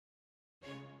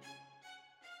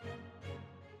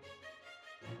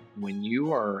when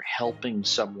you are helping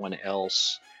someone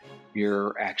else,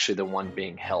 you're actually the one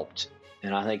being helped.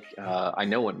 And I think, I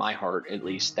know in my heart, at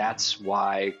least, that's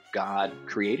why God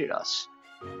created us.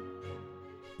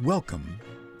 Welcome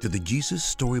to the Jesus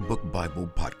Storybook Bible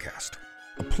Podcast,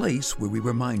 a place where we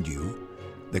remind you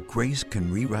that grace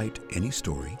can rewrite any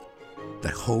story,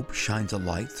 that hope shines a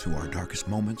light through our darkest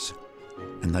moments,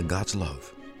 and that God's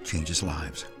love changes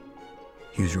lives.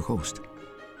 Here's your host,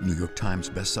 New York Times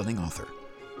bestselling author,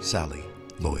 Sally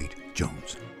Lloyd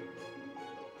Jones.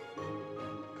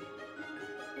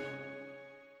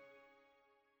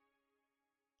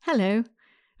 Hello,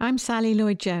 I'm Sally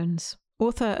Lloyd Jones,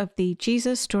 author of the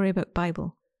Jesus Storybook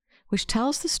Bible, which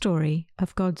tells the story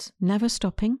of God's never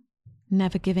stopping,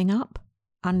 never giving up,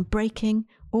 unbreaking,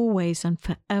 always and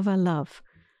forever love.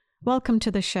 Welcome to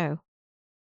the show.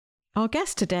 Our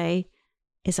guest today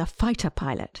is a fighter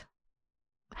pilot.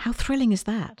 How thrilling is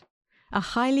that? A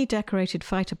highly decorated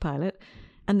fighter pilot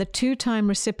and the 2-time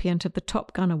recipient of the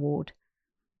Top Gun Award.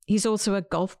 He's also a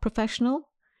golf professional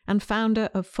and founder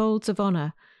of Folds of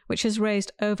Honor, which has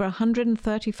raised over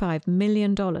 $135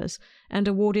 million and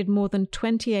awarded more than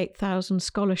 28,000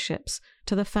 scholarships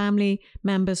to the family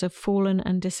members of fallen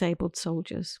and disabled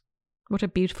soldiers. What a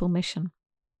beautiful mission.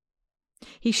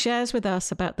 He shares with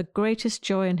us about the greatest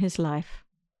joy in his life.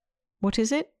 What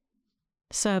is it?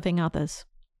 Serving others.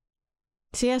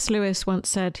 C.S. Lewis once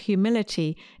said,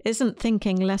 humility isn't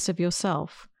thinking less of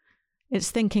yourself, it's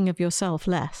thinking of yourself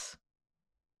less.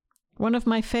 One of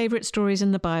my favorite stories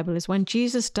in the Bible is when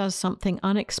Jesus does something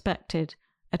unexpected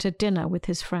at a dinner with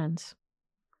his friends.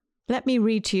 Let me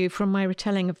read to you from my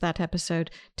retelling of that episode,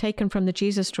 taken from the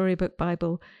Jesus Storybook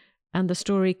Bible and the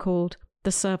story called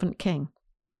The Servant King.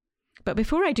 But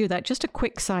before I do that, just a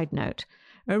quick side note.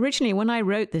 Originally, when I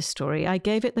wrote this story, I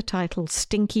gave it the title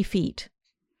Stinky Feet.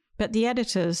 But the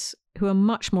editors, who are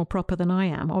much more proper than I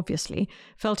am, obviously,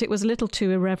 felt it was a little too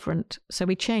irreverent, so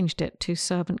we changed it to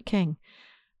Servant King.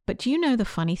 But do you know the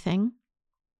funny thing?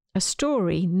 A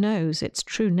story knows its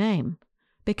true name,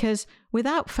 because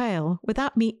without fail,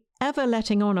 without me ever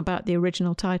letting on about the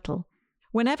original title,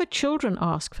 whenever children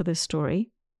ask for this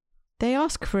story, they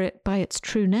ask for it by its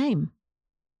true name,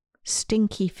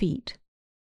 Stinky Feet.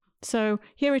 So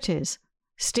here it is,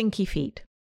 Stinky Feet.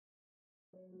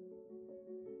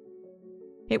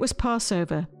 It was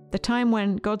Passover, the time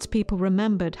when God's people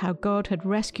remembered how God had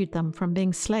rescued them from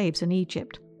being slaves in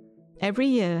Egypt. Every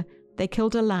year, they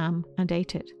killed a lamb and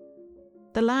ate it.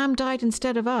 The lamb died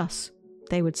instead of us,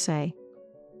 they would say.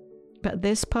 But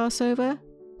this Passover,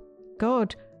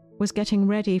 God was getting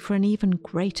ready for an even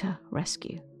greater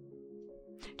rescue.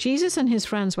 Jesus and his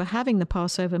friends were having the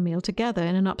Passover meal together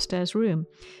in an upstairs room,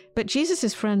 but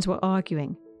Jesus' friends were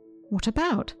arguing. What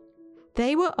about?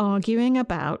 They were arguing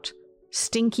about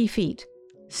stinky feet.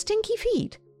 Stinky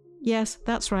feet? Yes,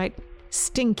 that's right,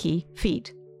 stinky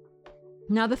feet.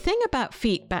 Now, the thing about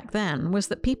feet back then was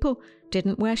that people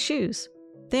didn't wear shoes.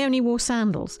 They only wore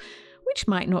sandals, which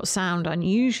might not sound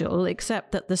unusual,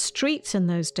 except that the streets in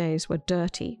those days were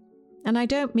dirty. And I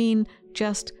don't mean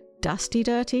just dusty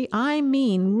dirty, I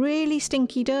mean really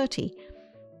stinky dirty.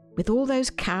 With all those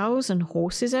cows and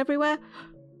horses everywhere,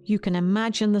 you can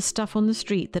imagine the stuff on the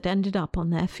street that ended up on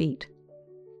their feet.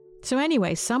 So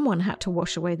anyway, someone had to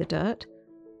wash away the dirt,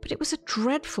 but it was a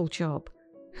dreadful job.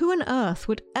 Who on earth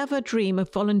would ever dream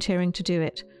of volunteering to do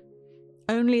it?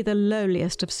 Only the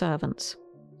lowliest of servants.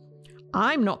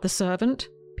 I'm not the servant,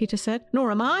 Peter said.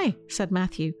 Nor am I, said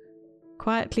Matthew.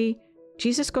 Quietly,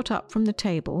 Jesus got up from the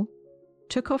table,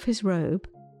 took off his robe,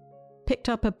 picked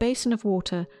up a basin of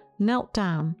water, knelt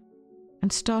down,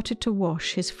 and started to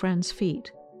wash his friend's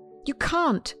feet. You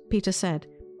can't, Peter said.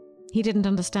 He didn't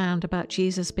understand about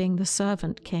Jesus being the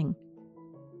servant king.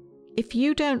 If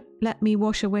you don't let me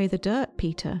wash away the dirt,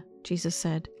 Peter, Jesus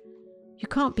said, you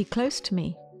can't be close to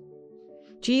me.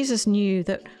 Jesus knew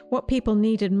that what people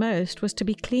needed most was to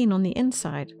be clean on the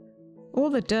inside. All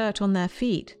the dirt on their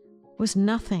feet was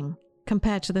nothing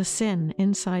compared to the sin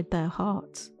inside their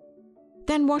hearts.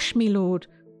 Then wash me, Lord,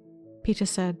 Peter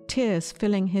said, tears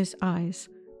filling his eyes.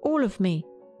 All of me.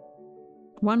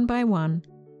 One by one,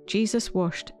 Jesus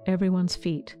washed everyone's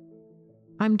feet.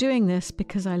 I'm doing this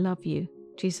because I love you,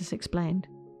 Jesus explained.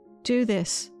 Do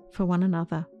this for one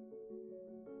another.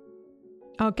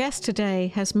 Our guest today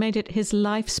has made it his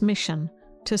life's mission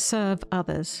to serve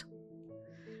others.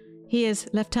 He is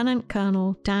Lieutenant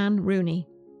Colonel Dan Rooney,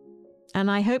 and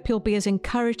I hope you'll be as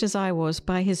encouraged as I was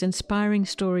by his inspiring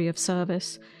story of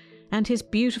service and his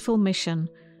beautiful mission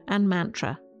and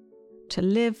mantra, to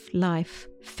live life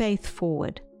faith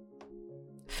forward.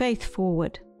 Faith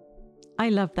forward. I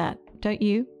love that, don't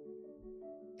you?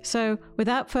 So,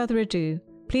 without further ado,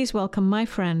 Please welcome my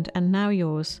friend and now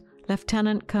yours,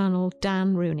 Lieutenant Colonel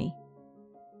Dan Rooney.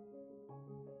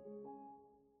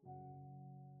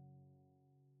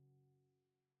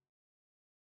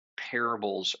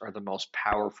 Parables are the most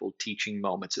powerful teaching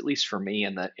moments, at least for me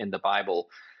in the Bible.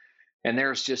 And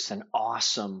there's just an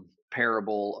awesome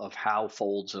parable of how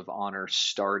Folds of Honor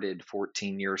started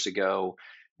 14 years ago.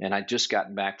 And I'd just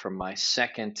gotten back from my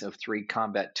second of 3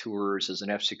 combat tours as an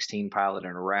F-16 pilot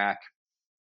in Iraq.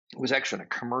 It was actually on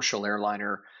a commercial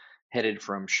airliner headed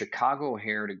from Chicago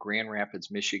O'Hare to Grand Rapids,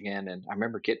 Michigan. And I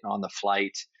remember getting on the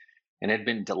flight and it had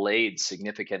been delayed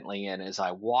significantly. And as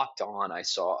I walked on, I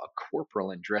saw a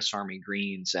corporal in dress army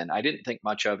greens, and I didn't think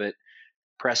much of it.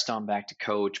 Pressed on back to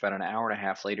coach. About an hour and a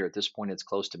half later, at this point, it's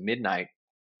close to midnight.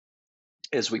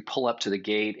 As we pull up to the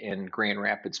gate in Grand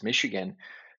Rapids, Michigan,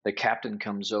 the captain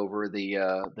comes over the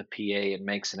PA and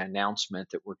makes an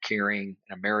announcement that we're carrying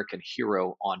an American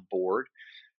hero on board,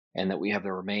 and that we have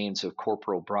the remains of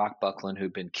Corporal Brock Buckland,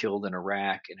 who'd been killed in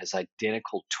Iraq, and his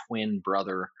identical twin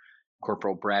brother,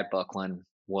 Corporal Brad Buckland,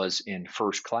 was in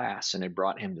first class and had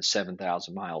brought him to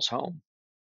 7,000 miles home.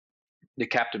 The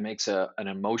captain makes an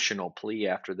emotional plea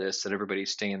after this that everybody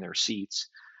stay in their seats,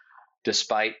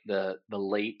 despite the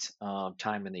late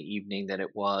time in the evening that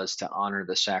it was, to honor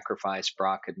the sacrifice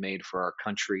Brock had made for our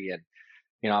country. And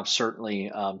I've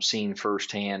certainly seen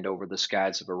firsthand over the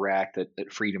skies of Iraq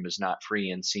that freedom is not free,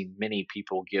 and seen many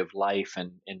people give life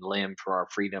and limb for our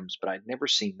freedoms, but I'd never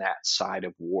seen that side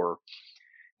of war.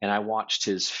 And I watched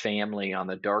his family on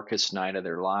the darkest night of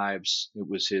their lives. It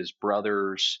was his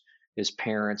brothers, his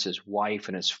parents, his wife,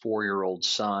 and his 4-year-old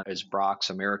son as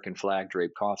Brock's American flag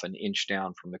draped coffin inched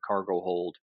down from the cargo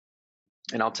hold.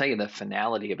 And I'll tell you, the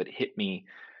finality of it hit me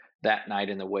that night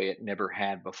in the way it never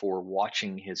had before,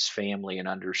 watching his family and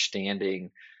understanding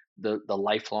the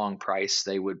lifelong price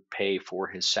they would pay for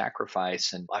his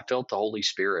sacrifice. And I felt the Holy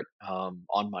Spirit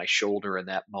on my shoulder in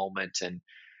that moment. And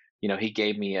he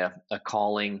gave me a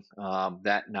calling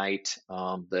that night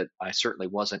that I certainly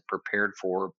wasn't prepared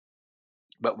for.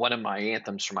 But one of my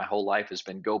anthems for my whole life has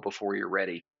been "Go before you're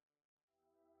ready."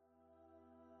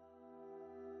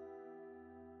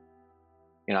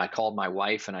 I called my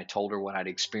wife and I told her what I'd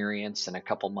experienced. And a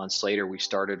couple months later, we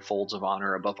started Folds of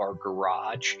Honor above our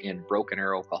garage in Broken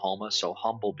Arrow, Oklahoma. So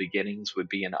humble beginnings would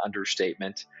be an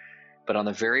understatement. But on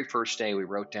the very first day, we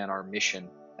wrote down our mission,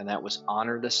 and that was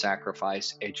honor the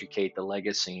sacrifice, educate the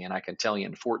legacy. And I can tell you,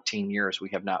 in 14 years,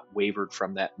 we have not wavered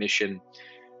from that mission,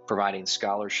 providing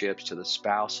scholarships to the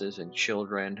spouses and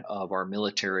children of our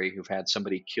military who've had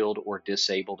somebody killed or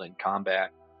disabled in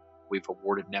combat. We've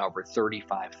awarded now over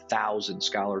 35,000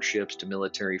 scholarships to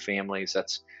military families.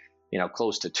 That's,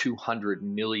 close to $200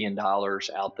 million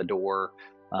out the door.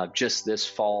 Just this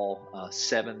fall,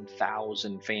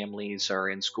 7,000 families are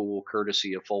in school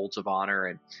courtesy of Folds of Honor.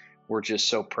 And we're just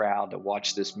so proud to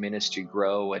watch this ministry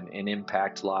grow and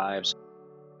impact lives.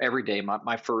 Every day,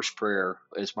 my first prayer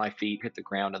as my feet hit the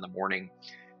ground in the morning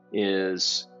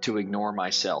is to ignore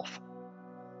myself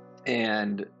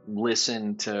and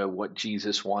listen to what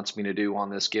Jesus wants me to do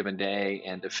on this given day,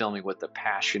 and to fill me with the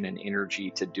passion and energy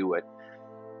to do it.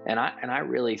 And I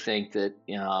really think that,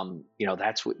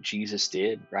 that's what Jesus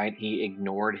did, right? He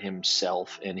ignored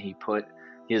himself and he put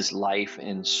his life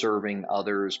in serving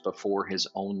others before his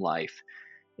own life.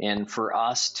 And for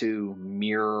us to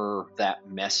mirror that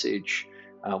message,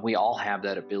 we all have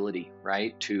that ability,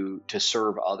 right? To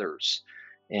serve others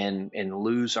and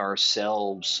lose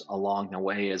ourselves along the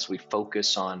way as we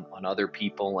focus on other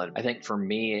people. And I think for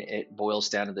me, it boils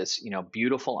down to this,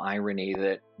 beautiful irony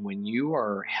that when you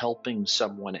are helping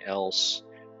someone else,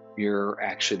 you're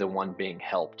actually the one being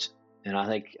helped. And I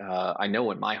think, I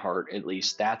know in my heart, at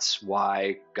least, that's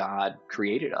why God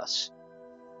created us.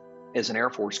 As an Air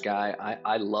Force guy,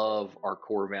 I love our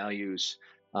core values.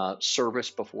 Service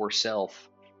before self,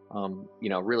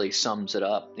 really sums it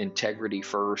up. Integrity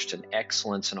first and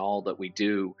excellence in all that we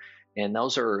do. And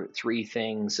those are 3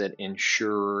 things that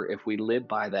ensure, if we live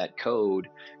by that code,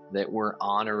 that we're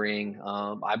honoring,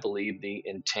 I believe, the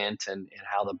intent and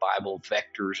how the Bible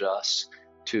vectors us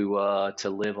to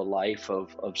live a life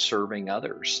of serving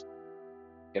others.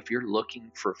 If you're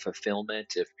looking for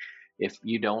fulfillment, if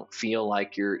you don't feel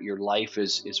like your life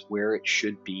is where it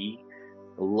should be,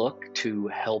 look to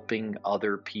helping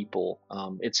other people.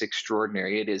 It's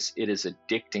extraordinary. It is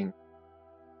addicting.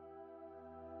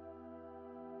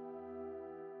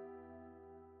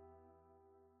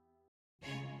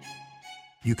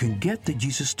 You can get the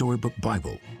Jesus Storybook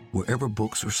Bible wherever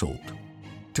books are sold.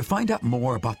 To find out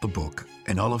more about the book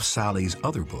and all of Sally's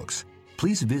other books,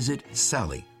 please visit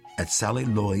Sally at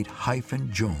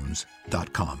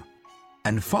sallylloyd-jones.com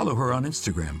and follow her on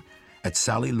Instagram at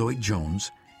Sally Lloyd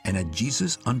Jones, and at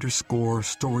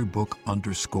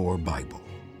Jesus_Storybook_Bible.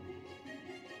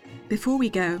 Before we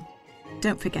go,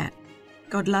 don't forget,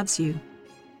 God loves you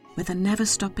with a never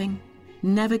stopping,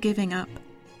 never giving up,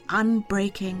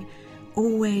 unbreaking,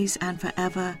 always and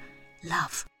forever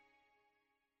love.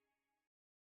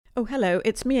 Oh, hello,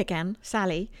 it's me again,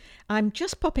 Sally. I'm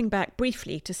just popping back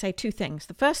briefly to say two things.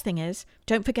 The first thing is,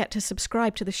 don't forget to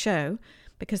subscribe to the show,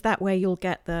 because that way you'll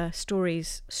get the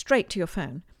stories straight to your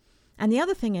phone. And the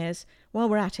other thing is, while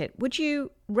we're at it, would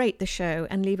you rate the show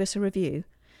and leave us a review?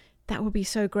 That would be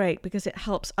so great, because it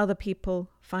helps other people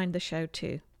find the show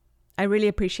too. I really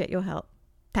appreciate your help.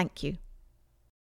 Thank you.